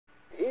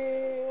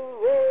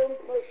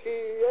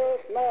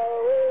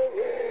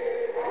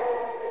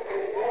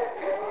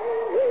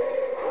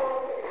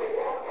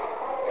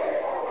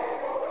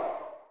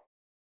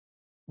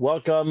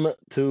Welcome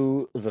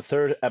to the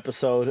third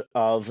episode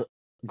of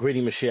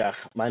Greeting Mashiach.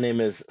 My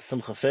name is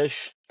Simcha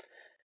Fish,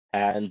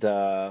 and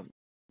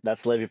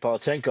that's Levi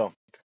Polachenko.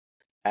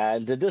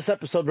 And in this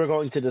episode, we're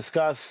going to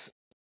discuss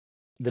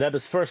the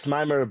Rebbe's first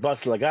Maimer,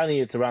 Bas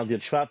Lagani. It's around Yud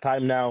Shvat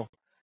time now.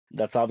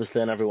 That's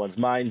obviously on everyone's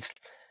minds.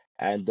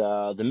 And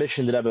the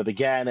mission that Rebbe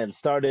began and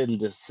started in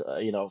this,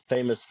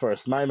 famous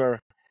first Maimer,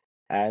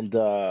 and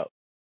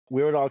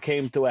where it all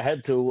came to a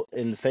head to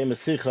in the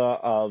famous Sikha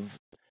of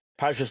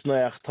Parshas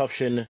Noach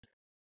Tafshin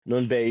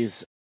Nun Beis,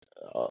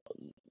 uh,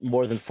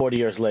 more than 40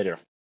 years later.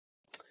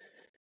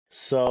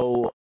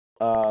 So,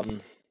 Bus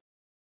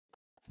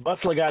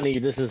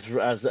Lagani, this is,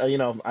 as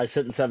I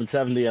sit in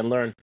 770 and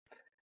learn.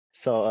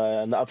 So,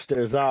 in the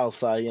upstairs zal,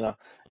 so,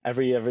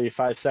 every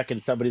 5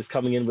 seconds, somebody's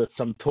coming in with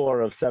some tour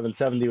of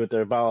 770 with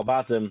their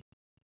Balabatim.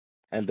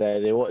 And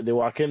they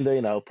walk in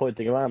there,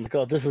 pointing around, like,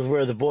 oh, this is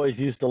where the boys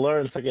used to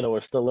learn. It's like, we're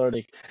still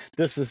learning.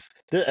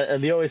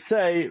 And they always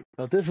say,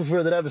 oh, this is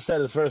where the Rebbe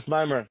said his first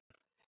mimer.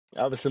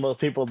 Obviously, most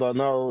people don't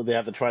know. They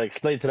have to try to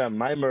explain to them.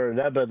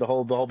 Maimer, Rebbe, the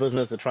whole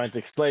business. They're trying to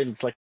explain.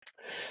 It's like,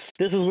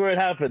 this is where it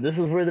happened. This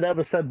is where the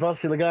Rebbe said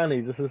Basi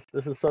Lagani. This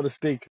is so to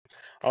speak,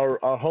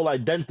 our whole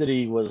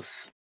identity was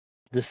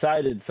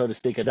decided, so to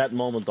speak, at that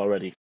moment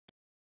already.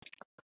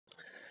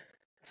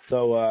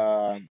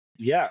 So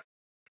yeah,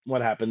 what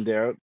happened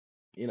there?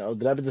 The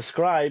Rebbe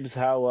describes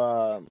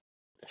how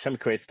Hashem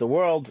creates the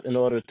world in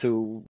order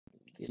to,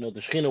 the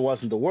Shekhinah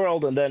wasn't the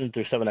world, and then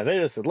there's seven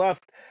Avedas that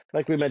left,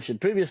 like we mentioned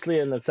previously,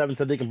 and the seven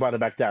Tzaddikim brought it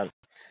back down.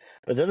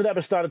 But then the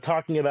Rebbe started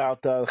talking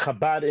about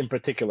Chabad in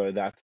particular,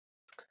 that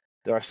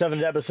there are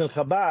seven Rebbes in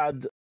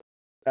Chabad,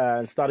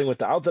 starting with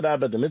the Alter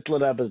Rebbe, the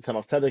Mittler Rebbe, the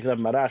Tanakh Tzedek Rebbe,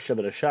 Marash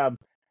Rebbe, the Rashab,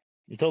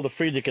 until the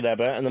Frierdiker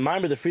Rebbe, and the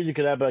Maimer the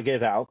Frierdiker Rebbe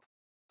gave out,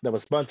 that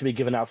was meant to be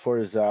given out for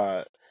his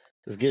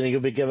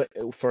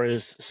for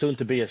his soon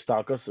to be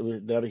Stalkos.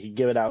 The Rebbe, he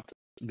gave it out,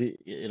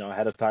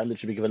 ahead of time. It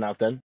should be given out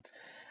then.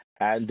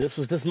 And this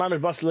was this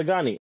Maimer Bas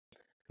Lagani,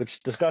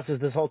 which discusses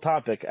this whole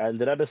topic. And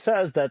the Rebbe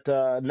says that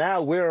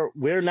now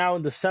we're now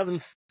in the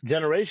seventh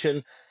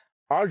generation.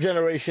 Our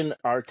generation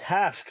are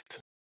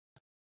tasked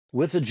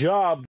with a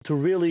job to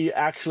really,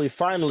 actually,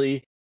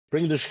 finally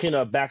bring the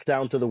Shekhinah back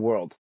down to the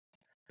world.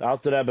 The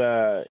Alter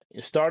Rebbe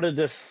started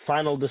this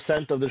final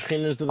descent of the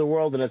Shekhinah into the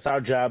world, and it's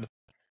our job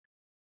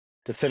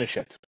to finish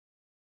it.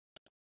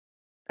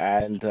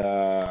 And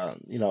the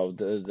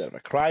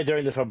cry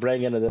during the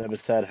Farbrengen, and the Rebbe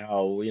said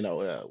how we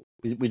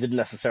didn't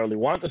necessarily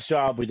want this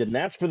job, we didn't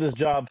ask for this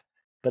job,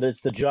 but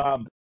it's the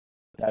job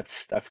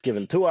that's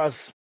given to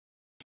us.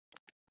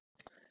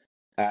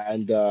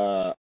 And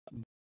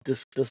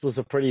this was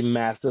a pretty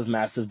massive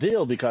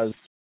deal,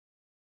 because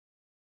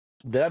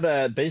the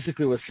Rebbe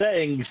basically was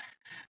saying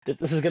that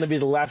this is going to be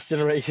the last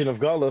generation of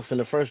Golus and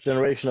the first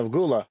generation of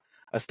Gula.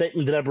 A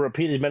statement that Rebbe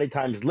repeated many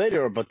times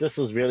later, but this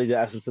was really the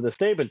essence of the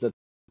statement, that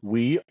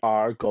we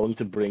are going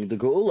to bring the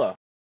Geula.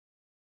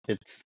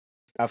 It's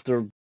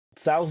after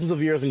thousands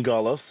of years in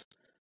Golus,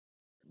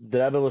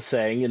 the Rebbe was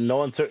saying in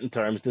no uncertain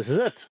terms, this is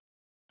it.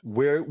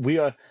 We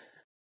are,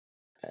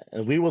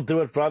 and we will do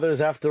it, brothers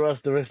after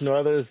us, there is no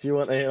others.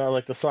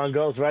 Like the song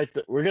goes, right?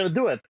 We're going to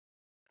do it.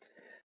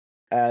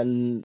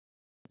 And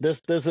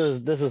this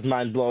is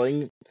mind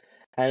blowing.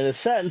 And in a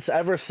sense,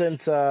 ever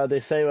since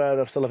they say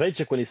Rav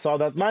Soloveitchik, when he saw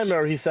that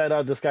Maimer, he said,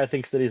 "Oh, this guy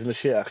thinks that he's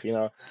Mashiach."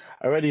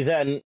 Already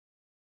then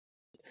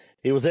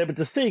he was able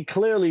to see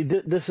clearly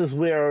this is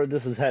where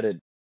this is headed.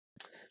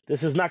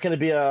 This is not going to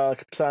be a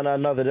Kapsana,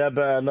 another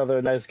Rebbe,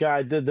 another nice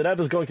guy. The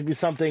Rebbe is going to be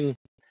something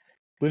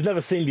we've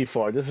never seen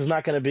before. This is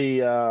not going to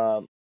be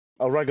a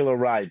regular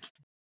ride.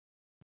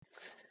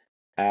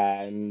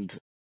 And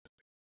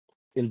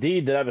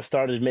indeed, the Rebbe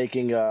started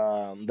making.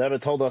 The Rebbe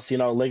told us,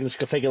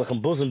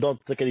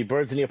 don't stick any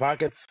birds in your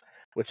pockets,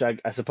 which I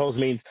suppose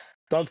means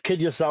don't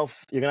kid yourself.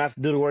 You're gonna have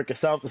to do the work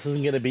yourself. This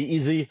isn't gonna be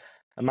easy.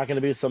 I'm not gonna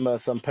be some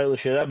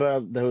Polish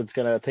Rebbe who's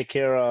gonna take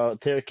care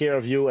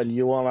of you, and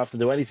you won't have to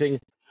do anything.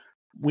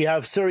 We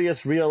have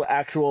serious, real,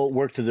 actual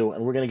work to do,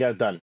 and we're gonna get it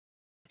done.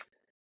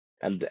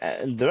 And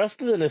the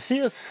rest of the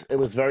Nesius, it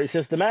was very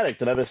systematic.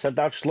 The Rebbe sent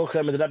out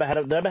shluchim, and the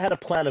Rebbe had a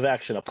plan of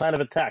action, a plan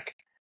of attack.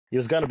 He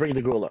was gonna bring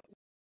the Gula.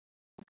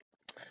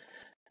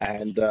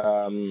 And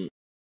and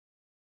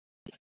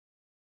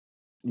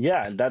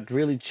that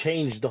really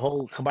changed the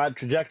whole Chabad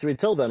trajectory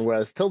till then.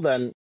 Whereas till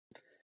then,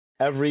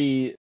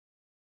 every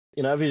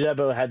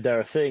Rebbe had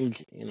their thing.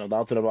 The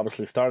Alter Rebbe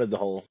obviously started the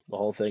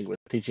whole thing with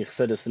teaching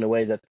Chassidus in a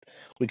way that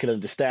we could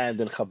understand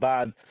in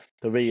Chabad,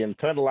 to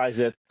re-internalize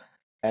it.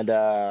 And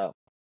the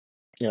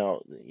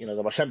Baal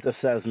Shem Tov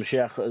says,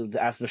 Mashiach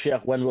asked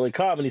Mashiach, when will he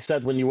come? And he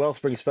said, when your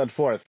wellspring spread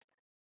forth.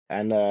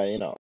 And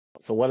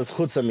so what does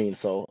chutzah mean?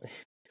 So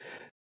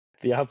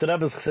the Alter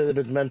Rebbe's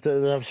Chassidus meant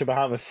to have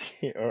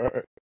Shabbat,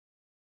 or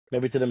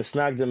maybe to the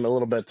Misnagdim a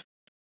little bit.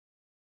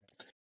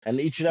 And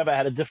each Rebbe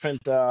had a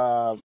different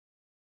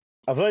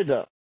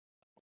avodah.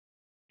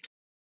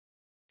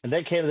 And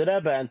then came the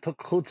Rebbe and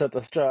took chutz at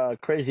a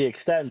crazy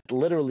extent,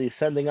 literally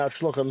sending out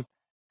shluchim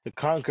to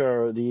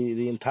conquer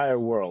the entire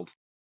world.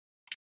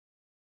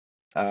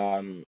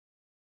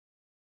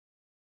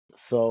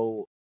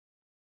 So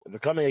we're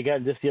coming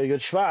again this year,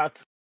 Yud Shvat.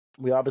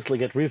 We obviously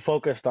get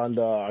refocused on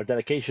our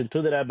dedication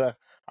to the Rebbe,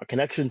 our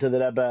connection to the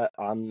Rebbe,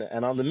 on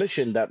the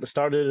mission that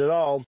started it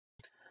all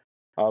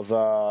of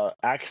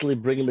actually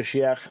bringing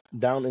Mashiach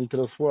down into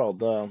this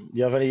world.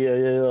 You have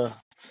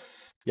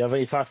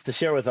any thoughts to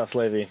share with us,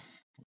 Levi?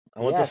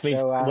 And Yeah,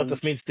 what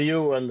this means to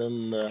you, and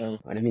then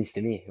what it means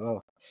to me.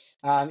 Whoa.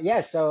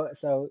 Yeah, so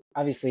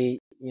obviously,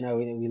 we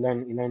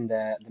learn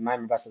the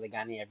Maimon Basel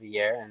Gani every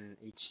year, and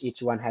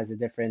each one has a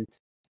different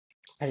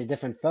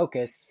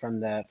focus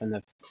from the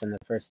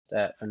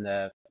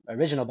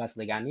original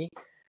Basel Gani.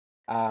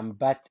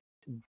 But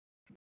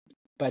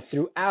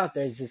throughout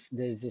there's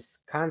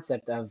this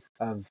concept of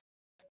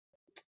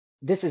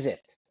this is it,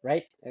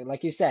 right?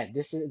 Like you said,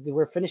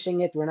 we're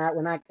finishing it. We're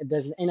not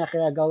there's Einachir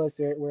Agolos.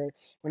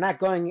 We're not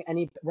going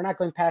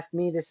past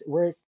me.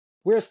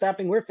 We're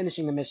stopping. We're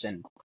finishing the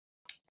mission.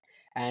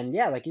 And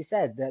yeah, like you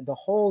said, the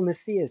whole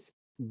Nasias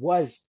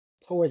was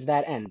towards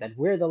that end. That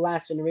we're the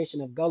last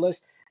generation of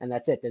Golos, and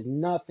that's it. There's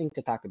nothing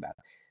to talk about.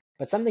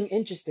 But something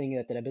interesting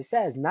that the Rebbe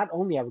says: not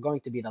only are we going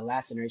to be the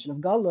last generation of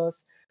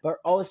Golos, but we're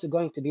also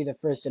going to be the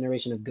first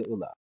generation of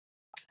Geula.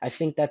 I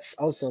think that's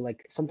also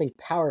like something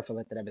powerful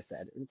that the Rebbe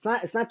said.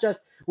 It's not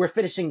just we're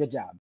finishing the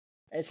job.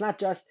 It's not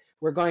just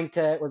we're going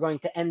to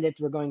end it.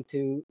 We're going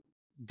to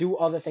do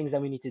all the things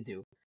that we need to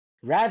do.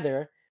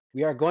 Rather,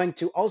 we are going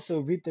to also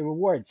reap the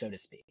reward, so to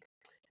speak.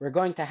 We're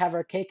going to have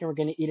our cake and we're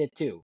going to eat it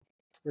too.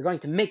 We're going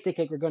to make the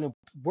cake. We're going to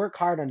work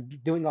hard on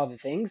doing all the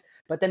things,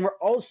 but then we're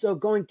also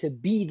going to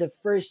be the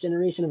first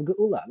generation of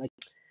Geula. Like,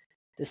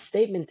 the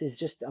statement is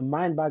just a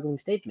mind-boggling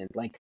statement.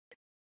 Like,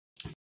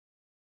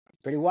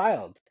 pretty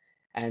wild.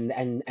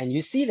 And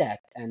you see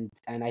that, and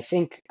I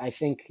think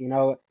the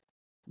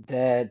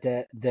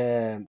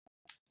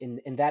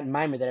in that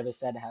mimer that I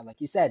said, how, like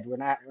you said,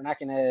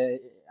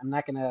 I'm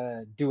not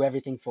gonna do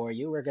everything for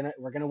you. We're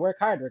gonna work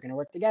hard. We're gonna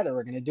work together.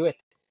 We're gonna do it.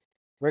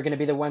 We're gonna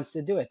be the ones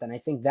to do it. And I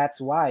think that's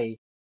why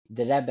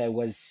the Rebbe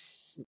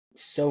was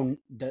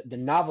the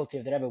novelty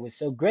of the Rebbe was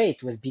so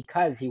great, was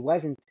because he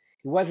wasn't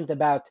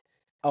about,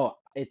 oh,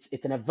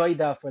 it's an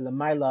avoida for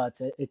Lamaila.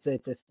 It's a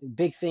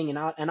big thing,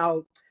 and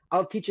I'll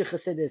teach you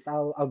Chassidus.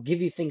 I'll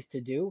give you things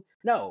to do.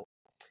 No,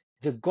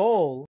 the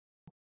goal,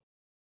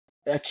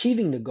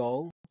 achieving the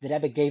goal, the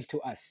Rebbe gave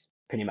to us,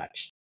 pretty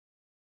much.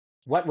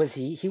 What was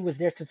he? He was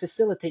there to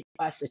facilitate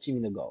us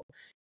achieving the goal.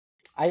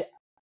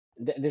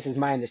 This is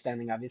my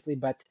understanding, obviously,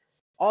 but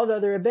all the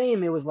other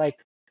Rebbeim, it was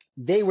like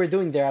they were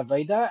doing their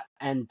avodah,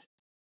 and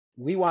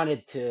we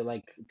wanted to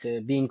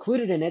be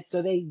included in it.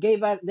 So they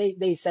gave us,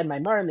 they said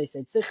Maimarim, they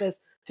said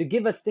Sichas, to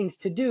give us things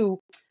to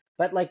do,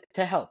 but like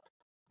to help,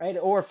 right?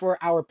 Or for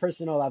our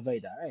personal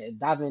avodah, right?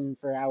 Daven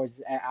for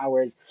hours,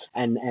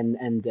 and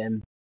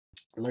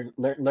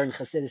learn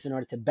Chassidus in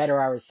order to better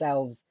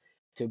ourselves,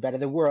 to better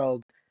the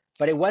world.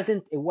 But it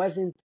wasn't the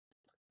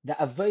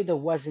avodah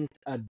wasn't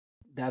the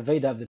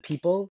avodah of the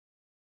people.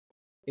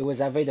 It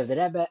was avodah of the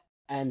Rebbe,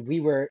 and we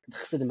were the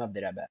Chassidim of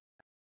the Rebbe,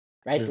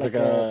 right? there's Like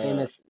like the a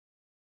famous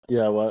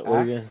yeah. What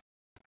are you gonna?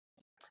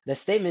 the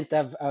statement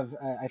of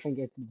I think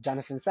it's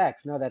Jonathan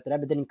Sachs, no, that the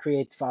Rebbe didn't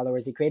create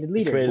followers; he created He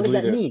leaders. What created does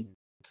that leaders. mean?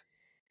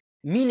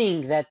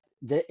 Meaning that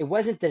it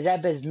wasn't the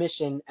Rebbe's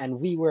mission, and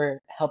we were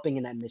helping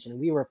in that mission.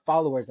 We were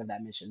followers of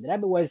that mission. The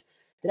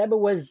Rebbe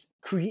was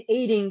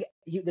creating.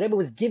 The Rebbe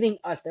was giving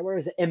us. The Rebbe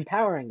was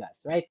empowering us.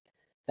 Right.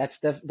 That's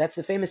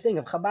the famous thing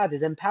of Chabad,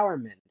 is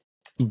empowerment.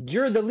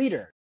 You're the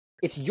leader.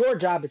 It's your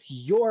job.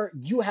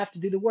 You have to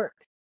do the work,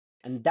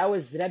 and that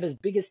was the Rebbe's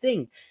biggest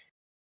thing,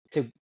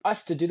 to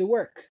us to do the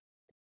work.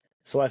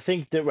 So I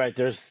think that right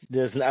there's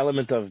an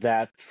element of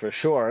that for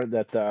sure,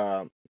 that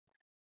the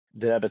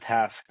Rebbe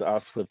tasked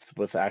us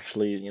with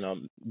actually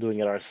doing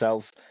it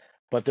ourselves.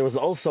 But there was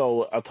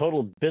also a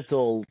total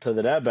bittul to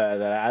the Rebbe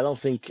that I don't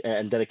think,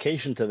 and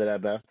dedication to the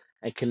Rebbe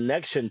and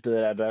connection to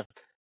the Rebbe.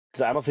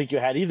 So I don't think you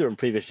had either in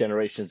previous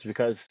generations,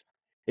 because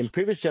in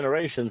previous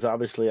generations,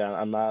 obviously,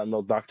 I'm not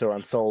no doctor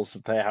on souls to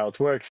tell you how it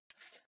works,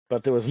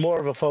 but there was more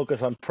of a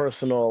focus on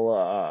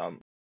personal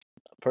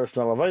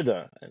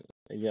avoda. And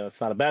it's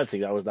not a bad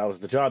thing. That was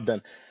the job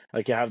then.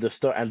 Like, you have the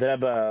story, and the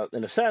Rebbe,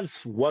 in a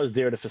sense, was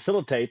there to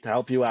facilitate, to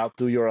help you out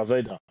do your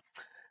avoda,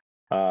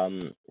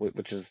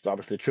 which is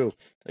obviously true.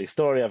 A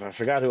story of, I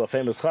forgot who, a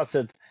famous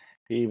chassid.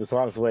 He was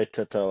on his way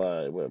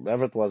to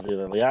wherever it was,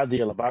 either Liadi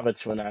or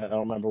Lubavitch, when I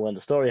don't remember when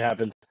the story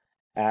happened,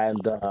 and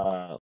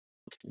it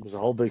was a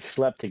whole big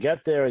schlep to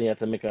get there, and he had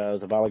to make a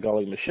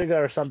Balagali Meshiga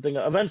or something.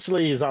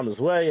 Eventually, he's on his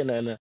way,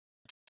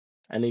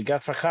 and he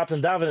got verchapt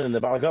in Daven, and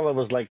the Balagala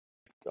was like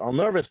all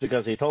nervous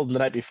because he told him the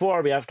night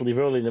before, we have to leave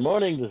early in the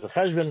morning. There's a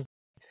cheshbon,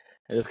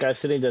 and this guy's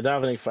sitting there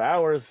davening for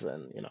hours,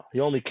 and he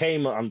only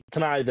came on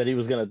tonight that he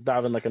was gonna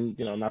daven like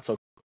not so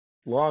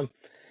long.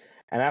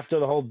 And after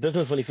the whole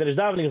business, when he finished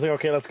davening, he's like,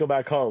 okay, let's go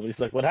back home. He's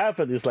like, what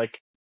happened? He's like,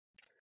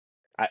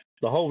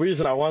 the whole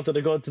reason I wanted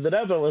to go to the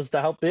Rebbe was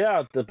to help me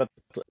out, but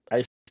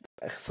I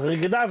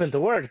daven to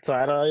work, so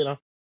I don't,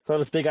 so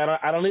to speak,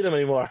 I don't need him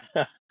anymore.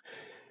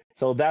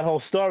 So that whole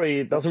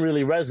story doesn't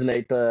really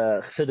resonate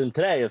Chassidim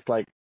today. It's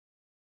like,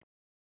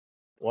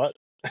 what?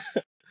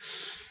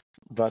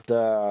 But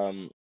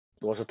there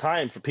was a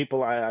time for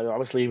people.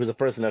 Obviously he was a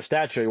person of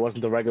stature. He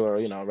wasn't a regular,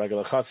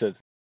 regular chassid.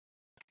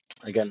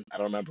 Again, I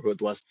don't remember who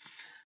it was,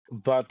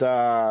 but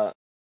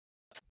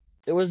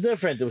it was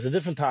different. It was a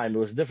different time. It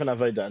was a different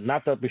avodah.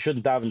 Not that we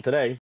shouldn't daven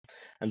today,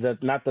 and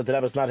that not that the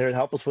Rebbe's not here to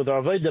help us with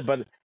our avodah,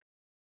 but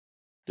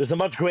there's a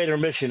much greater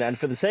mission, and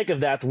for the sake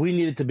of that, we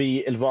needed to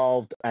be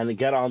involved and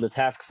get on the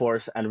task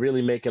force and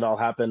really make it all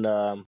happen.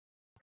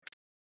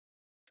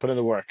 Put in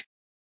the work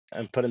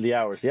and put in the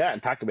hours. Yeah,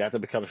 and we had to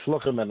become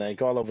shluchim and then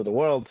go all over the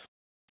world,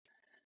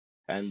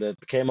 and it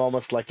became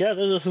almost like, yeah,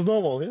 this is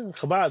normal. Yeah,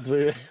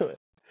 Chabad,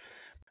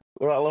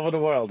 we're all over the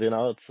world.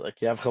 It's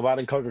like you have Chabad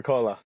and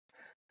Coca-Cola,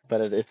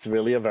 but it's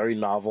really a very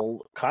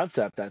novel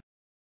concept that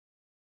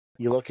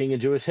you're looking in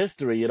Jewish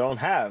history. You don't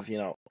have,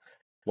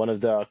 one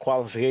of the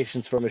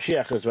qualifications for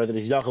Mashiach is whether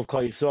he's Yaakov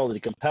Kol Yisrael, that he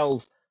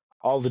compels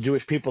all the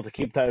Jewish people to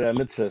keep Torah and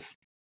mitzvahs.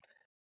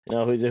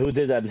 Who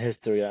did that in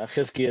history?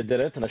 Chizkiah did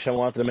it, and Hashem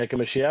wanted to make a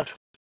Mashiach.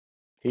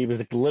 He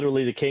was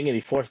literally the king, and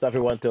he forced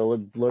everyone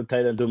to learn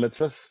Torah and do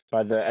mitzvahs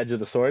by the edge of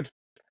the sword.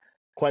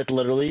 Quite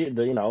literally,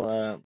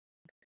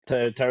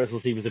 Teres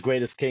was the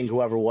greatest king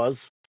who ever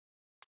was.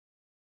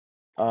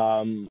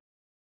 But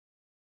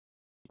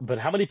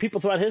how many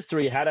people throughout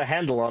history had a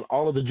handle on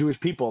all of the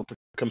Jewish people to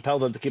compel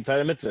them to keep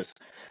Torah and mitzvahs?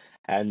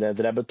 And the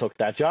Rebbe took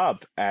that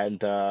job,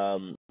 and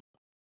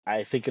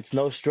I think it's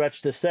no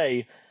stretch to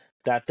say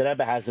that the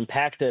Rebbe has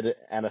impacted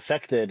and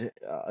affected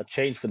a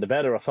change for the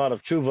better, a thought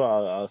of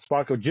tshuva, a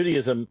spark of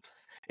Judaism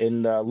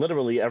in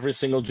literally every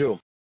single Jew.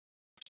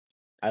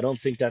 I don't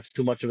think that's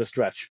too much of a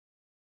stretch.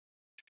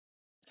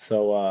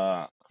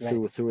 So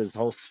Right. through his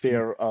whole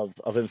sphere of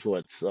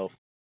influence, so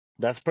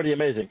that's pretty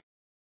amazing.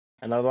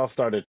 And that all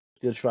started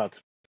Yud Shvat.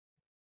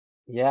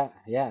 Yeah,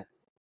 yeah.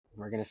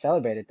 We're gonna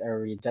celebrate it,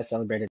 or we just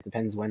celebrate it.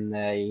 Depends when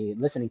you're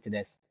listening to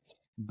this.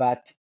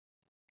 But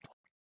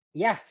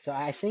yeah, so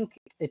I think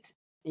it's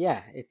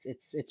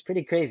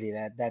pretty crazy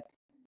that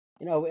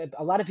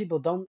a lot of people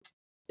don't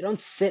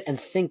sit and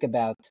think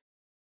about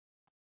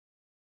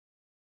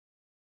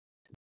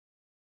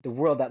the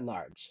world at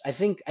large. I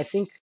think as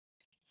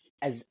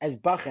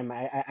Bachim,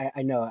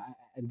 I know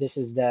this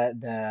is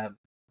the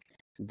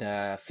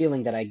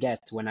feeling that I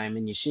get when I'm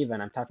in yeshiva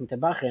and I'm talking to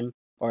Bachim,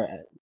 or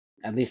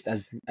at least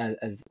as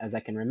I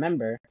can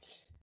remember.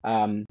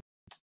 Um,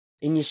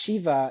 in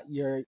yeshiva,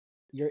 you're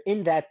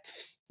in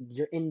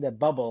the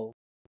bubble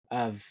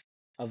of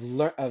of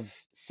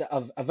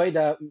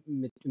avoda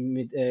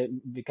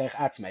b'koach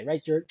atzmai,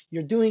 right?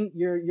 You're doing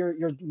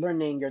you're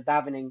learning, you're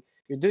davening,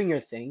 you're doing your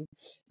thing,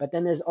 but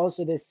then there's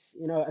also this,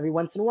 every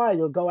once in a while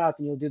you'll go out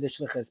and you'll do the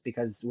shlichus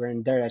because we're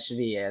in Der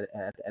Shvi at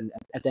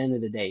the end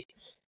of the day.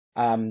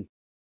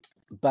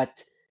 But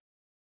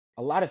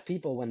a lot of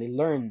people, when they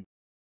learn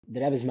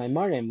the Rebbe's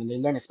Maimarim, when they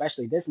learn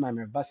especially this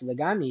Maimar of Basi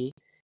Lagani,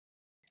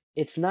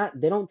 it's not,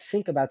 they don't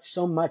think about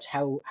so much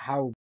how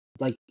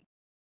like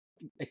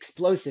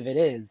explosive it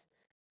is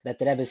that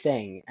the Rebbe is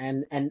saying,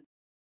 and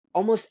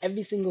almost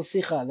every single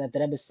sikha that the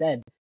Rebbe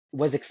said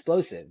was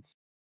explosive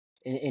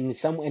in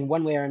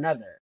one way or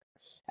another,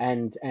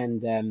 and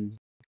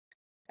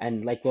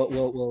like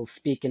we'll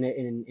speak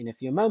in a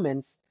few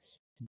moments.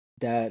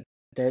 The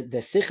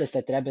sikhs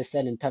that the Rebbe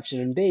said in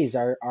Tafshin and Beis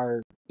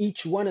are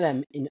each one of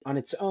them on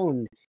its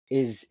own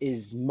is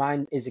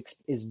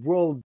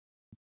world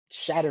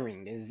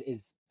shattering,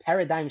 is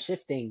paradigm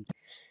shifting,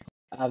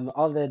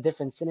 all the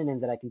different synonyms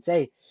that I can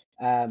say,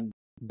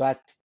 but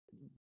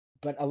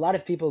a lot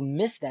of people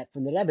miss that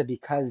from the Rebbe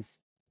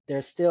because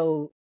they're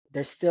still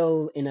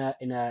in a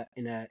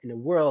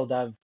world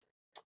of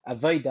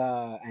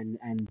avoda and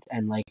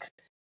like,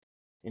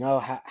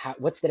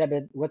 what's the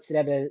Rebbe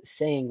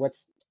saying,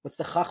 what's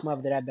the chachma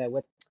of the Rebbe,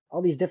 what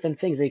all these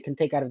different things that you can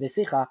take out of the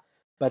sikha.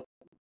 But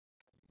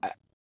I,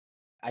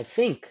 I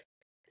think,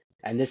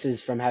 and this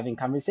is from having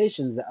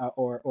conversations,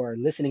 or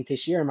listening to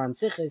shiurim on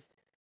sikhs,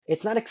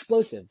 it's not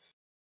explosive.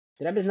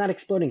 The Rebbe is not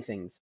exploding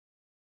things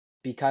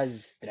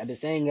because the Rebbe is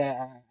saying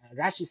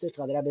Rashi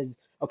Sikha. The Rebbe is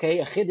okay,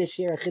 a chiddush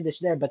here, a chiddush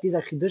there, but these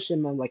are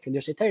chiddushim like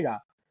chiddush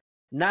Torah,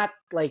 not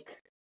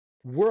like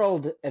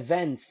world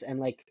events and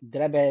like the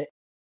Rebbe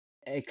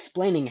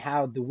explaining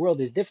how the world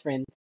is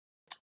different.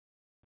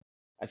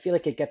 I feel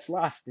like it gets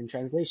lost in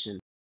translation.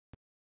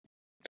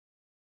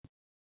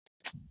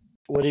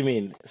 What do you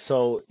mean?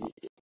 So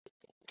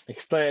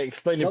explain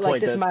So your like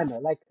point. this That mimer,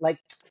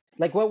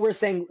 like what we're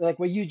saying, like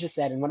what you just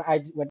said, and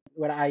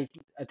what I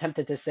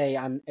attempted to say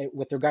on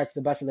with regards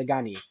to Basi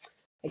Lagani,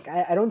 like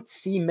I don't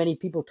see many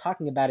people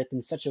talking about it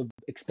in such an so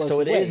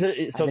explosive it way.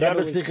 is. So The the Rebbe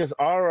Rebbe was, stickers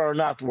are or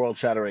not world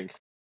shattering.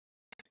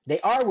 they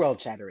are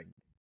world shattering,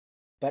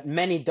 but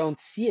many don't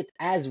see it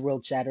as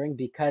world shattering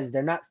because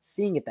they're not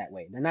seeing it that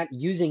way. They're not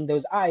using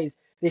those eyes.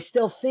 They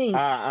still think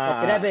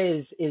that the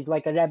Rebbe is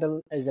like a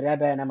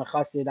Rebbe, and I'm a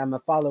chassid, I'm a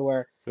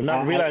follower. I'm not You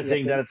have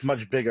realizing to, that it's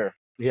much bigger.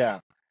 Yeah,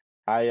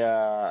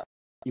 I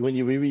when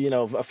you read,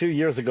 a few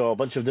years ago, a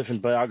bunch of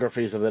different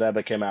biographies of the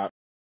Rebbe came out.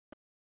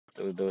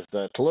 There was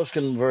the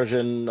Telushkin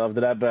version of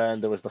the Rebbe,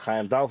 and there was the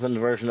Chaim Dalton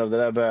version of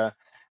the Rebbe,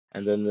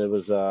 and then there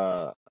was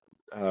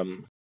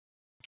um,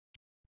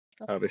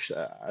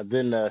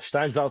 Then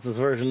Steinsaltz's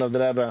version of the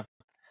Rebbe.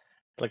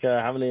 Like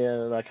how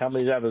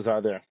many Rebbes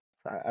are there?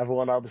 So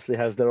everyone obviously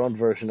has their own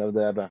version of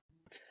the Rebbe.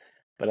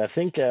 But I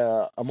think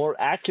a more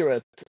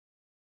accurate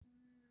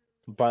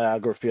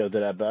biography of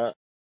the Rebbe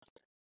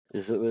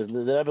is it was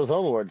the Rebbe's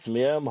own words.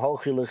 Miyam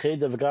holchi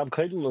l'cheder v'gam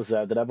kodim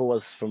l'zeh. The Rebbe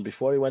was from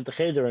before he went to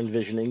Cheder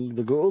envisioning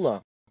the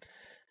Geula.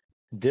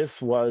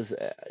 This was,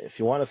 if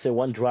you want to say,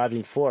 one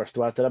driving force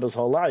throughout the Rebbe's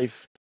whole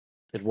life.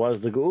 It was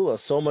the Geula.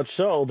 So much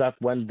so that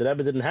when the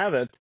Rebbe didn't have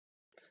it,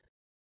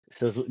 he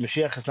says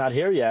Mashiach is not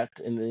here yet.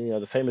 In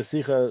the famous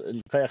Sikha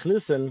in Kayach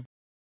Nissen,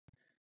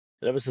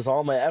 the Rebbe says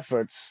all my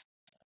efforts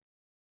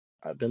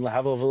I've been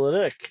lahavel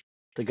v'lerik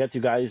to get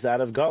you guys out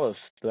of Gullus.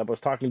 The Rebbe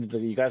was talking to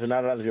you guys are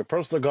not out of your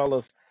personal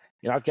Gullus.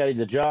 You're not getting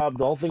the job.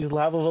 The whole thing is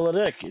lahavel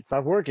v'lerik. It's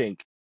not working.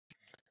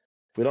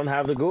 If we don't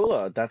have the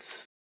Geula,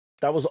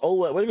 that was all.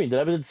 What do you mean? The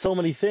Rebbe did so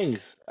many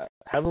things.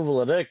 Havel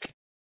v'lerik.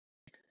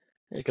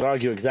 You could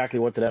argue exactly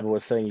what the Rebbe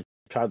was saying.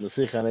 Chad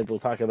Nesicha, and we'll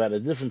talk about it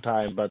at a different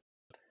time. But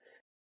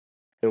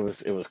it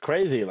was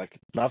crazy. Like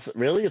nothing.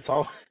 Really, it's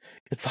all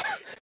it's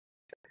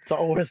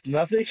all worth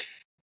nothing.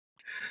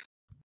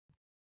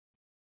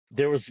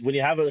 There was when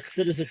you have a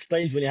Chassidus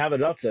explains when you have a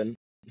Ratzon,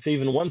 if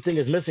even one thing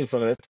is missing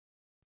from it,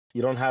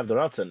 you don't have the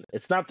Ratzon.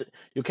 It's not that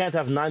you can't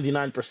have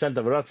 99%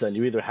 of a Ratzon.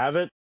 You either have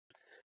it,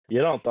 you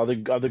don't. Are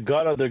the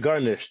God or they're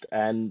garnished.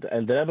 And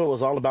the Rebbe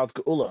was all about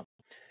Geula.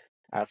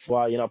 That's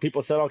why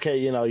people said, okay,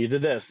 you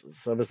did this,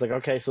 so it's like,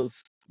 okay, so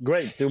it's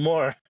great, do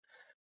more.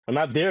 We're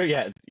not there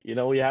yet.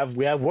 We have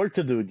work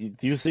to do. Do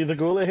you see the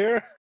Geula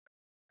here?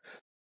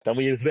 Then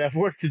we have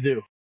work to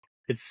do.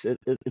 It's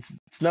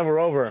never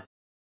over.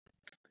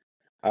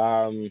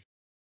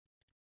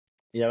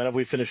 Whenever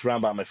we finish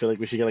Rambam, I feel like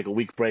we should get like a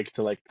week break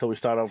till we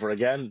start over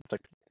again. It's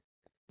like,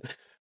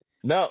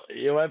 no,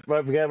 you went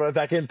right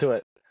back into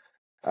it.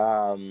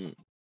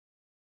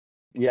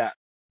 Yeah,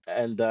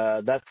 and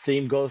that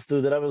theme goes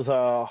through that was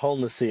a whole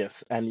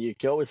Nasiach, and you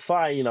can always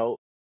find,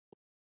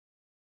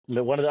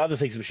 one of the other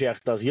things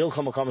Mashiach does,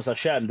 Yilcham Akamas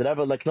Hashem, the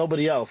Rebbe, like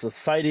nobody else, is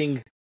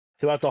fighting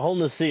throughout the whole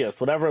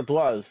Nasiach, whatever it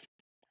was,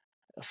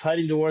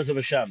 fighting the wars of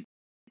Hashem.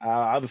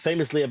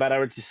 Famously about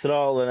Eretz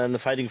Yisrael and the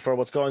fighting for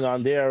what's going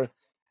on there,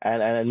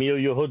 and Miu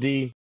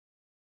Yehudi.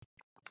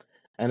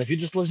 And if you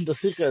just listen to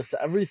Sikhs,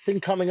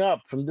 everything coming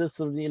up from this,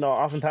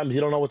 oftentimes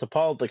you don't know what the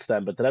politics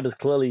then, but the Rebbe is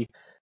clearly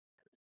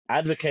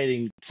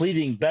advocating,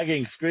 pleading,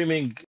 begging,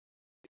 screaming,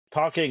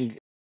 talking,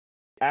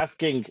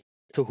 asking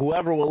to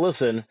whoever will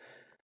listen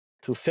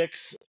to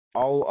fix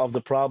all of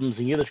the problems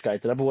in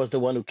Yiddishkeit. The Rebbe was the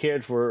one who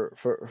cared for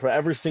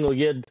every single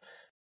Yid,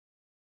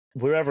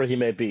 wherever he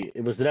may be.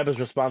 It was the Rebbe's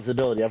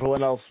responsibility.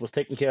 Everyone else was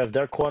taking care of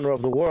their corner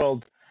of the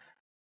world.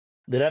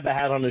 The Rebbe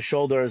had on his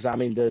shoulders, I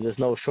mean, there's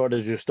no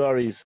shortage of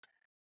stories,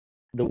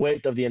 the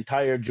weight of the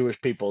entire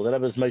Jewish people. The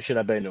Rebbe is Moshe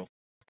Rabbeinu.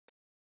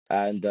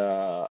 And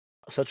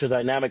such a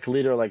dynamic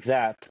leader like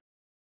that,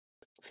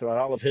 throughout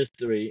all of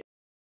history,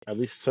 at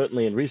least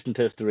certainly in recent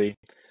history,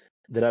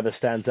 the Rebbe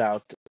stands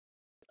out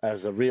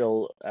as a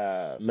real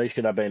Moshe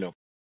Rabbeinu.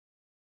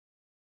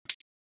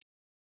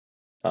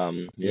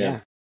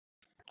 Yeah.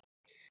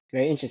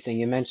 Very interesting.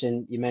 You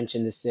mentioned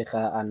the Sikha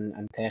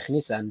on Kayach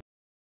Nisan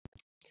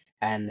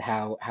and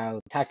how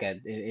Taka,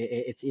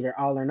 it's either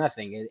all or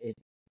nothing.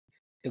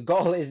 The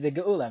goal is the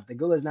Geula. If the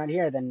Geula is not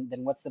here, then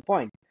what's the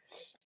point?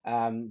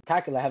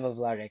 Taka Lahev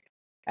Larik.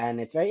 And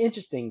it's very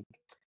interesting.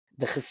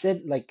 The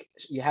Chassid, like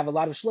you have a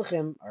lot of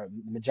Shluchim, or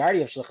the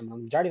majority of Shluchim, the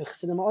majority of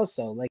Chassidim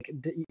also, like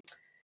the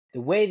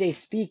way they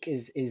speak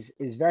is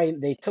very.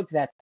 They took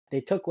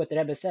what the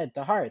Rebbe said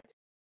to heart,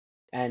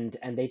 and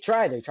they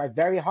try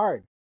very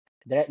hard.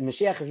 That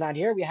Mashiach is not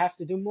here, we have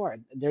to do more.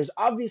 There's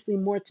obviously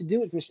more to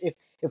do if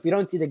we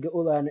don't see the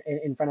Geula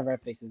in front of our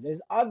faces.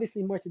 There's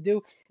obviously more to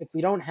do if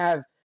we don't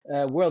have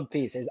world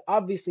peace. There's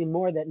obviously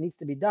more that needs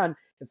to be done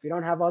if we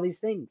don't have all these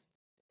things.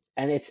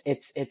 And it's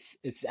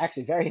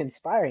actually very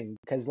inspiring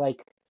because we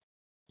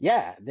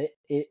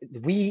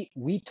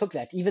took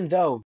that, even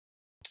though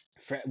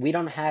we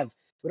don't have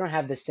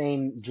the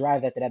same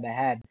drive that the Rebbe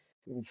had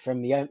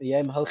from Yom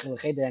Holchei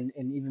L'Cheder and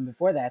even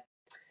before that.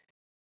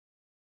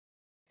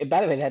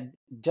 By the way, that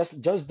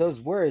just those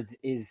words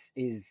is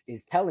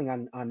telling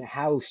on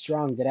how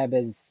strong the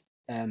Rebbe's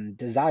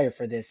desire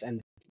for this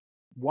and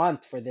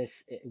want for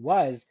this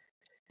was.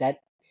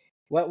 That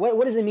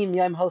what does it mean?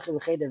 Yom Holchei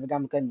L'Cheder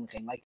v'gam kodim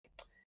l'chein. Like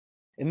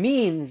it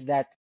means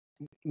that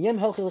Yom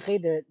Holchei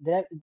L'Cheder,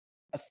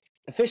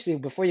 officially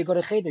before you go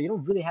to Cheder, you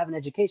don't really have an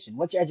education.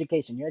 What's your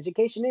education? Your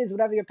education is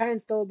whatever your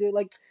parents told you,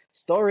 like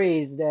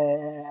stories,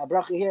 the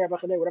abracha here,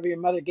 abracha there, whatever your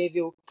mother gave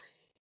you.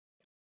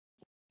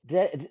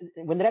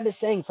 When the Rebbe is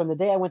saying from the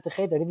day I went to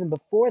Cheder, even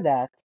before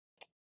that,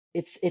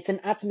 it's an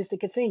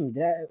atzmistic thing.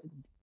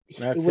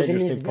 It was in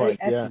his very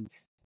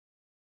essence.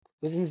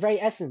 It was in his very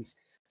essence.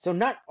 So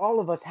not all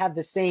of us have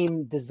the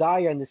same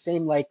desire and the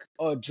same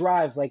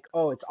drive,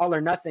 it's all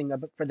or nothing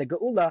for the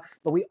Geula,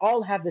 but we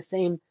all have the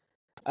same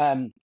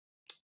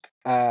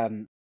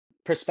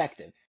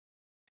perspective,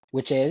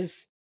 which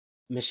is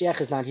Mashiach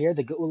is not here,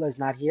 the Geula is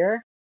not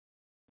here.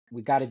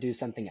 We got to do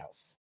something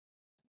else.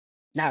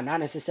 Now, not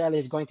necessarily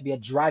is going to be a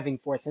driving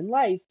force in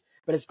life,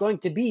 but it's going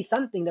to be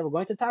something that we're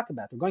going to talk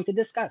about. We're going to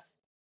discuss,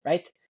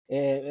 right?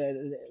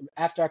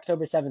 After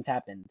October 7th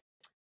happened,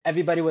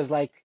 everybody was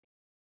like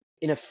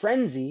in a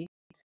frenzy,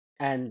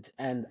 and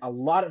a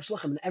lot of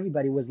shluchim and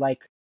everybody was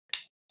like,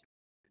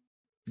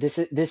 this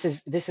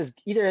is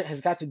either it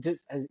has got to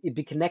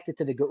be connected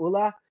to the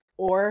geula,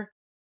 or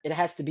it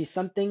has to be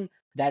something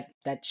that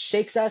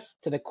shakes us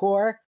to the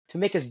core to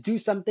make us do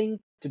something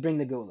to bring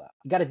the geula.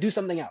 You got to do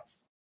something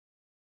else.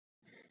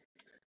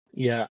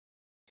 Yeah,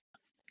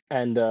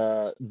 and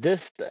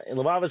this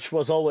Lubavitch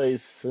was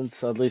always,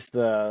 since at least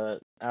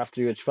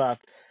after Yud Shvat,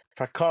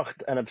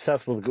 verkocht and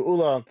obsessed with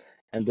Geula,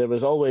 and there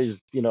was always,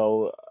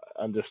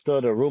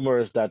 understood or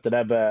rumors that the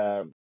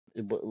Rebbe,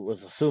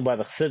 was assumed by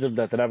the Chassidim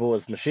that the Rebbe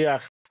was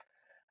Mashiach.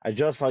 I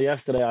just saw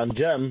yesterday on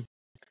Gem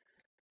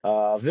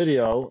a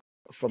video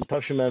from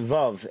Toshim and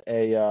Vav,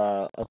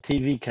 a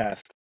TV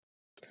cast.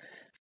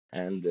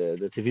 And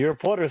the TV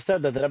reporter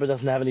said that the Rebbe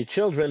doesn't have any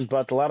children,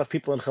 but a lot of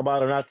people in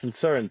Chabad are not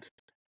concerned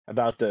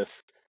about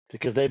this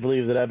because they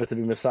believe the Rebbe to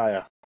be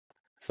Messiah.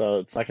 So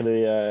it's not going to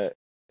be.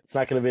 It's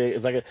not going to be.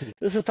 It's like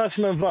this is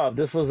Toshim and Vav.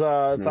 This was.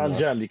 It's on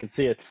Gem. You can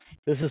see it.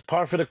 This is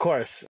par for the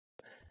course.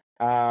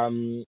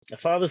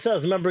 Father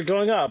says, remember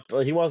growing up,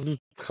 he wasn't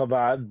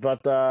Chabad,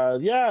 but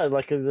yeah,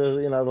 like the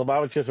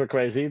Lubavitchers were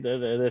crazy.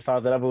 They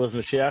thought that Rebbe was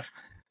Mashiach.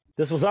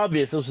 This was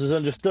obvious. This was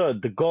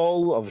understood. The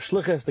goal of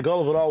Shlichus, the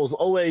goal of it all, was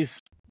always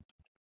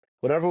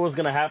whatever was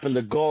going to happen.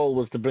 The goal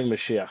was to bring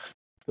Mashiach,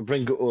 to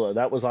bring Geula.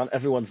 That was on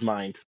everyone's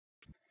mind.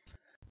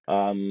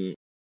 Avram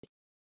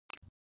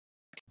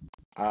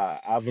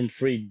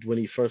Fried, when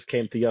he first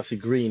came to Yossi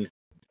Green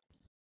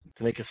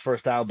to make his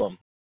first album,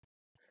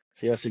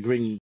 so Yossi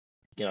Green,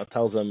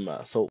 tells him,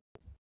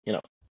 you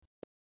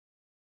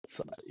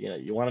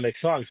want to make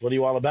songs. What are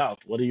you all about?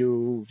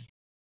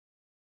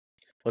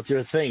 What's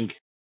your thing?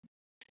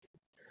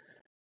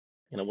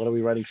 What are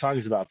we writing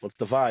songs about? What's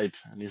the vibe?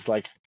 And he's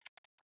like,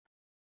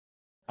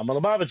 I'm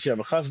a Lubavitcher, I'm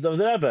a chassid of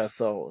the Rebbe.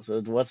 So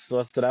what's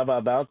the Rebbe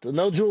about?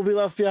 No Jew will be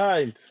left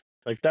behind.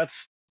 Like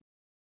that's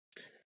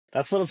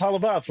what it's all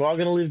about. We're all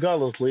gonna leave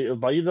Galus.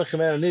 Bayidach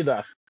and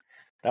Nidach.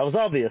 That was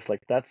obvious.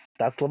 Like that's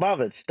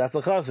Lubavitch. That's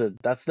a chassid.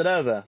 That's the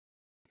Rebbe.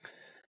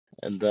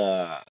 And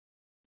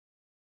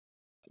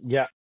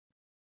yeah.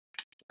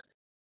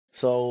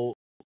 So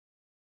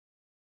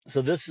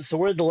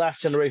we're the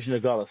last generation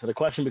of Galus. So the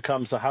question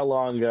becomes: so how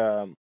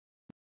long?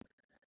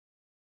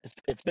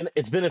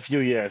 It's been a few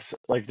years,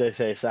 like they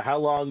say. So how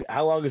long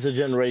is a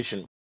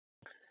generation?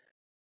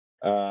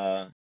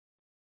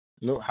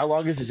 No, how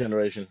long is a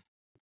generation?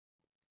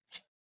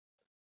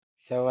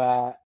 So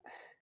a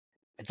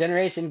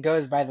generation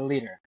goes by the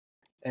leader.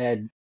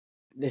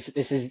 This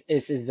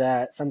is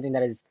something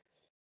that is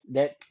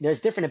that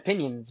there's different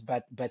opinions,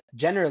 but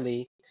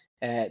generally,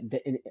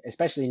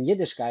 especially in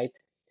Yiddishkeit,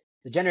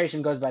 the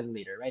generation goes by the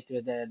leader, right?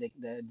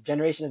 The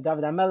generation of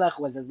David HaMelech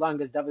was as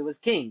long as David was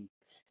king.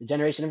 The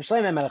generation of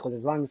Shlomo HaMelech was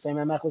as long as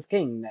Shlomo HaMelech was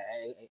king.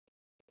 It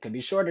could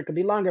be shorter, it could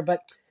be longer,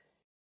 but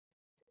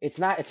it's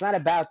not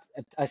about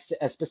a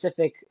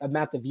specific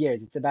amount of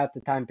years. It's about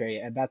the time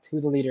period, about who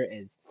the leader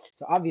is.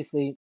 So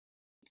obviously,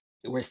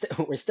 we're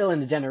still in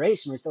the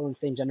generation, we're still in the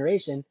same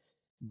generation,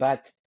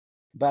 but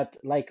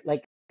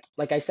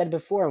like I said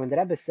before, when the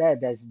Rebbe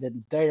said as the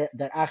der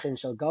Achen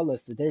shel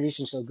Galus, the der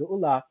Rishon shel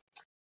Geula,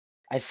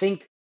 I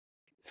think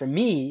for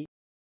me,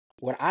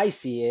 what I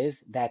see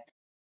is that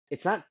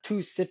it's not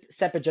two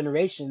separate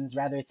generations,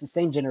 rather it's the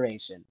same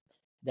generation.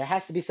 There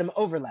has to be some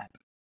overlap.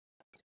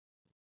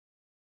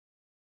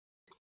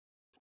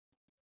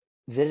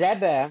 The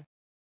Rebbe,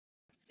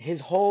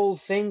 his whole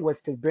thing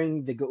was to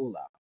bring the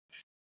Geula,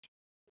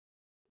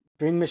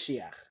 bring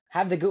Mashiach,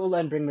 have the Geula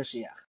and bring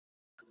Mashiach.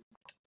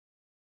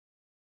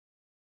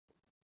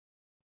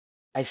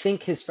 I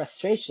think his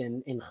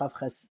frustration in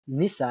Chavchas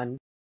Nisan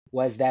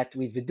was that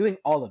we've been doing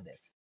all of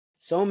this,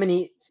 so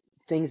many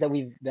things that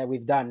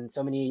we've done,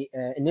 so many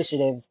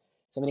initiatives,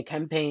 so many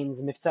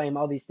campaigns, Miftzayim,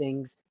 all these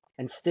things,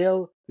 and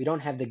still we don't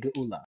have the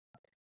Geula,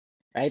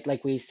 right?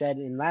 Like we said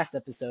in last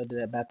episode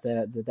about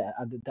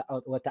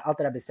what the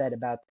Alter Rebbe said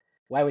about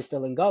why we're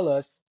still in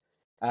Golos,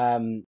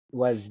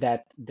 was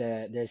that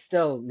there's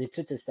still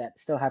nitzutas that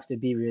still have to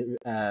be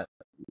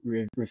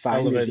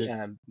refined,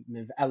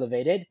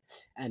 elevated,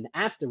 and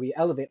after we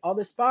elevate all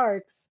the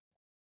sparks,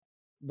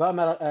 what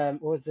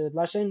was the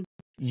lashon?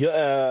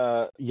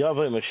 Yavai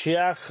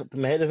Mashiach,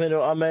 Mehedav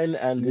Minu Amen,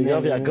 and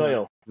Yavi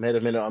Agoyel,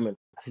 Mehedav Minu Amen.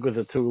 I think it was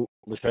the two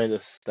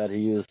lashonis that he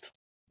used.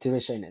 Two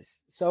lashonis.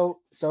 So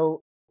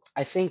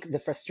I think the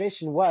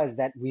frustration was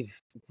that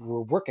we're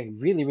working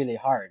really, really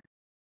hard,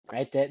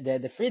 right?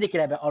 The Frierdiker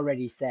Rebbe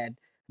already said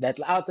that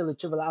la'alta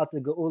l'tshuva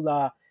la'alta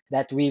geula,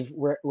 that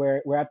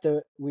we're up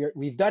to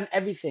we've done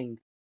everything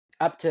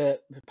up to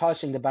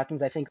polishing the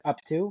buttons. I think up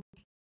to,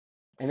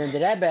 and then the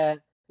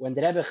Rebbe, when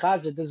the Rebbe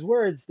chazed those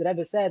words, the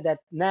Rebbe said that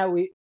now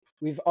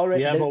we've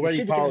already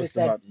polished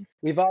the buttons.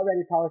 We've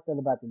already polished all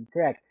the buttons,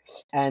 correct?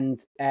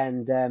 And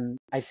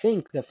I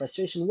think the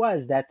frustration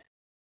was that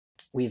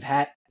we've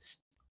had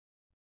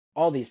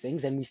all these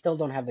things, and we still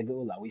don't have the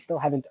geula. We still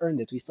haven't earned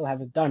it. We still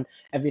haven't done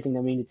everything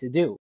that we need to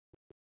do.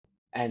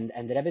 And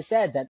the Rebbe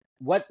said that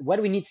what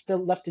do we need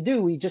still left to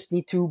do? We just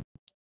need to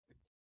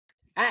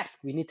ask.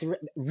 We need to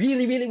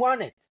really, really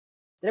want it.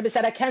 The Rebbe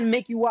said, I can't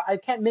make you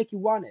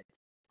want it.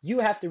 You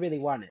have to really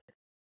want it.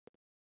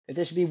 If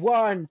there should be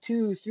 1,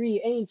 2,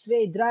 3, 1,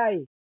 2,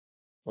 3.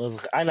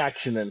 Was ein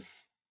Action.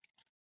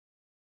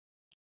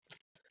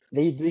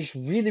 They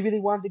should really, really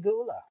want the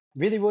geula.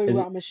 Really, really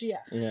want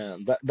Mashiach. Yeah,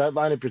 that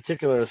line in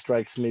particular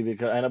strikes me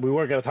because, and we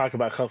weren't going to talk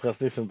about Chalchas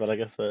Nisim, but I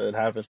guess it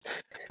happened.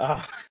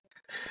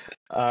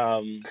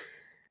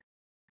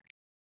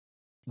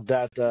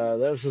 That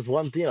there's this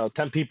one,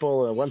 10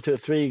 people, 1, 2,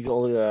 3,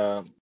 only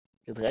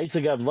what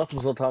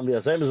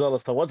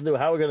to do,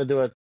 how we're going to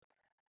do it.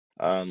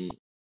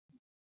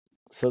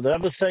 So the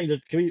other thing that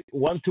can be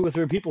 1, 2, or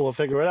 3 people will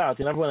figure it out.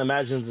 Everyone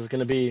imagines it's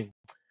going to be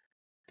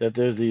that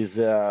there's these,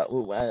 I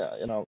don't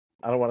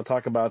want to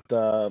talk about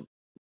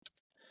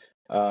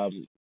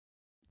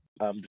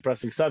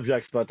depressing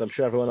subjects, but I'm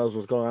sure everyone knows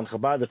what's going on in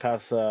Chabad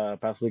the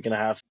past week and a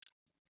half.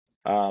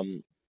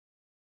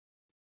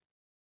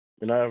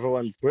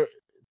 Everyone's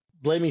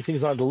blaming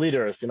things on the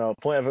leaders.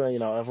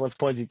 Everyone's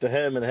pointing to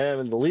him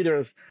and the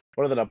leaders.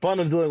 What are the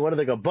Rabbanim doing? What are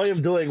the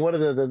Gabbayim doing? What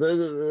are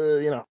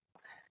the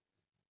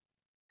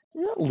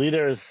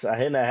leaders?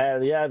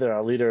 Yeah, there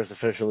are leaders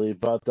officially,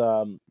 but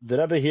the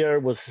Rebbe here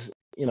was,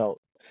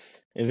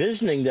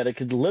 envisioning that it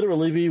could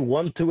literally be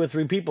 1, 2, or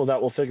 3 people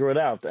that will figure it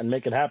out and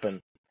make it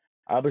happen.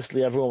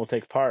 Obviously, everyone will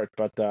take part,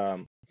 but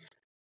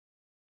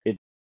it,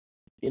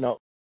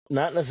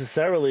 not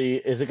necessarily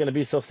is it going to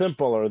be so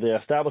simple, or the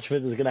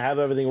establishment is going to have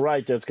everything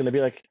right. It's going to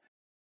be like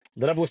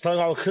the Rebbe was telling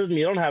all Chassidim,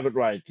 you don't have it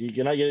right.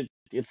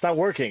 It's not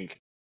working.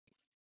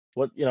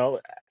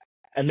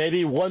 And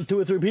maybe 1, 2,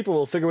 or 3 people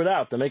will figure it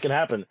out and make it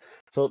happen.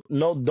 So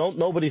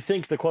nobody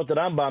think, to quote the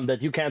Rambam,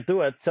 that you can't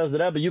do it. Says the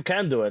Rebbe, you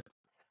can do it.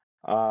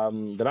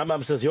 The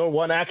Rambam says your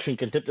one action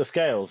can tip the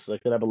scales.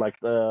 Like the Rebbe, like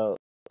the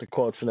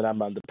quote from the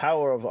Rambam, the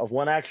power of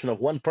one action of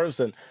one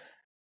person.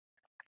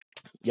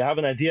 You have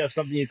an idea of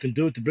something you can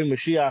do to bring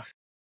Mashiach,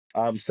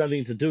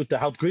 something to do to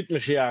help greet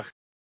Mashiach.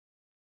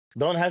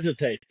 Don't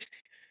hesitate.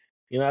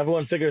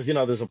 Everyone figures,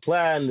 there's a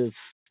plan,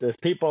 there's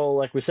people,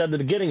 like we said at the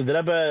beginning, the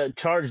Rebbe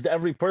charged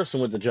every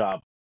person with the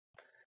job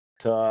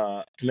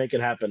to make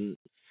it happen.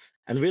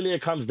 And really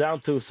it comes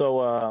down to,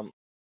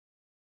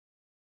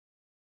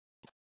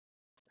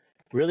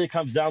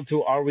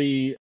 are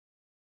we,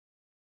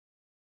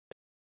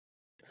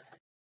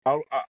 are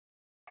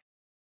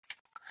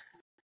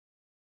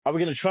we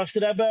going to trust the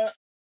Rebbe?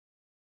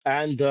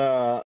 And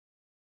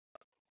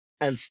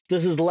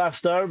this is the last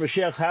star,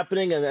 Mashiach's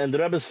happening, and the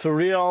Rebbe's for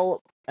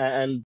real,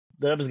 and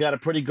the Rebbe's got a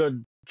pretty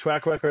good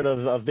track record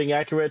of being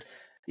accurate,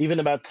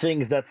 even about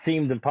things that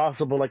seemed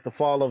impossible, like the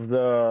fall of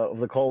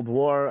the Cold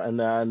War and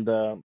the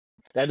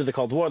end of the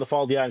Cold War, the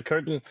fall of the Iron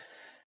Curtain,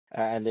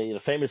 and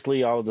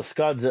famously all the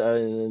Scuds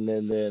in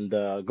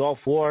the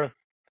Gulf War.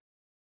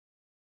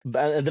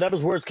 And the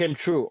Rebbe's words came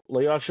true.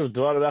 Not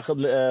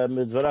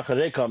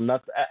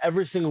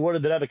every single word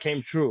of the Rebbe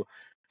came true.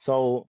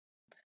 So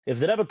if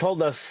the Rebbe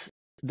told us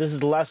this is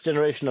the last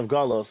generation of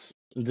Galos,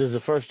 this is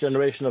the first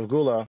generation of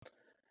Gula,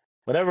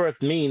 whatever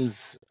it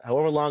means,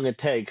 however long it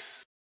takes,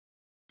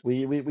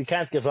 we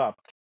can't give up.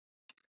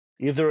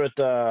 Either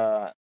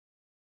the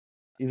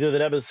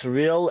Rebbe is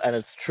real and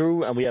it's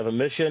true, and we have a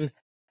mission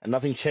and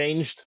nothing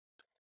changed,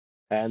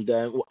 and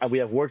we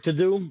have work to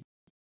do,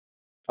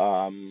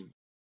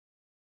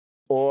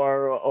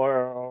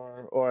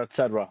 or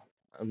etc.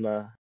 And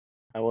I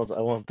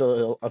won't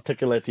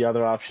articulate the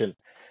other option.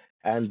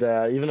 And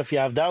even if you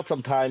have doubt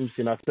sometimes,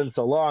 it's been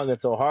so long,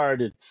 it's so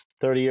hard, it's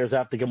 30 years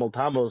after Gimel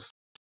Tammuz.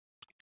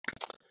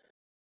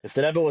 If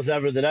the Rebbe was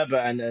ever the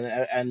Rebbe,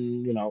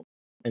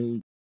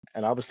 and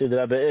obviously the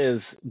Rebbe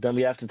is, then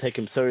we have to take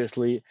him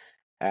seriously,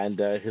 and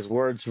his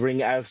words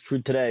ring as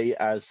true today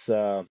as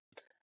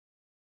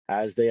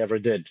they ever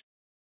did.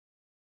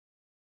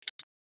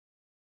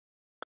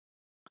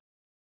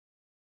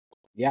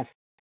 Yeah,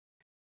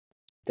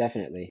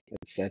 definitely.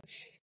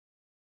 It's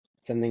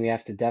something we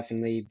have to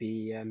definitely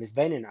be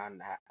misbeinin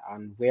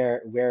on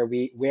where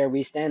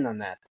we stand on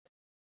that,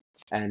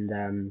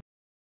 and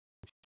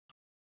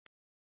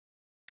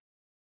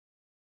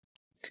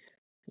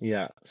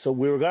yeah. So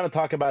we were going to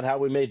talk about how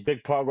we made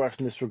big progress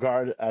in this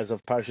regard as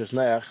of Parshas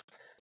Noach,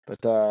 but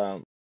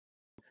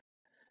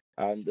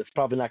it's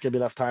probably not going to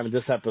be enough time in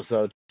this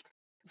episode,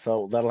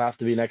 so that'll have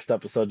to be next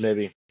episode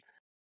maybe.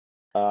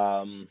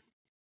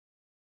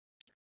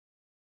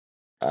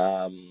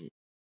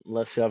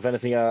 Unless you have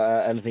anything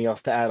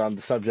else to add on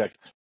the subject.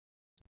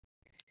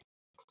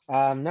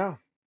 no.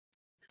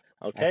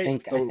 Okay.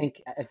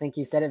 I think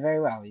you said it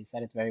very well. You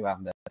said it very well.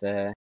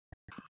 That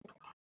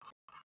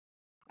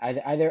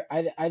either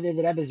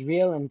the Rebbe is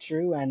real and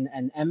true and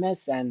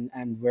emes, and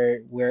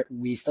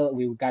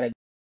we gotta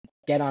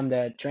get on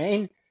the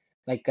train.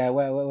 Like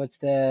what's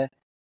the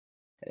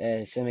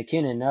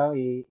Shemakunin? No,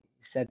 he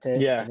said to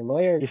the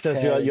lawyer, he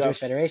says to the Jewish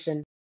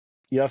Federation.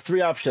 You have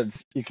three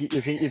options. Get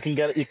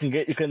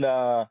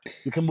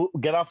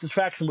off the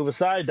tracks and move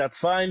aside. That's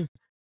fine.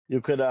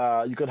 You could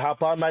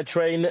hop on my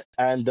train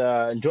and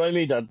enjoy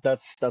me.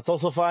 That's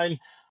also fine.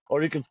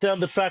 Or you can stay on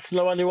the tracks and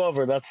I'll run you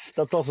over.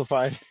 That's also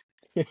fine.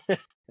 There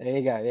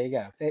you go. There you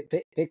go.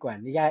 Pick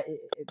one. You got,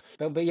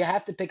 but you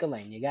have to pick a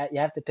lane. You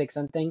have to pick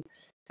something,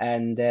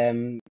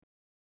 and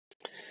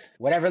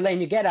whatever lane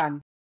you get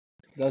on,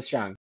 go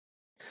strong.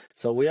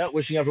 So we are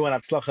wishing everyone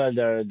Hatzlacha in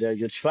their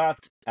Yud Shvat,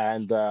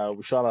 and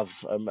we shall have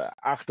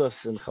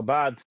Achdus in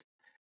Chabad,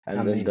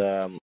 and then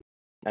Amen.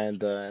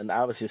 and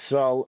Avos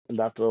Yisrael, and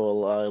that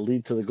will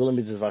lead to the Gulam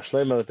Mitzvahs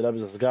Vashlema with the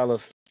Rebbe's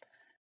Galas.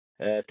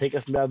 Take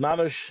us Mad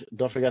Mamish.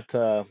 Don't forget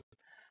to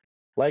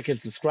like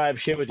and subscribe,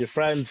 share with your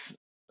friends.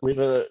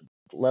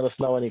 Let us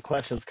know any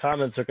questions,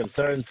 comments, or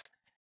concerns.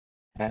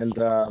 And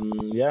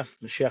yeah,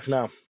 Mashiach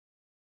now.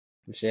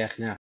 Mashiach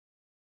now.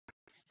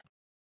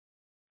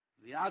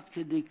 ועד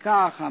כדי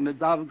כך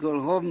המדב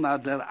גולהוב מה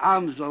der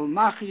עם soll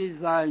nachri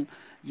sein,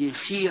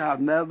 Yechi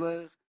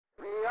המלך.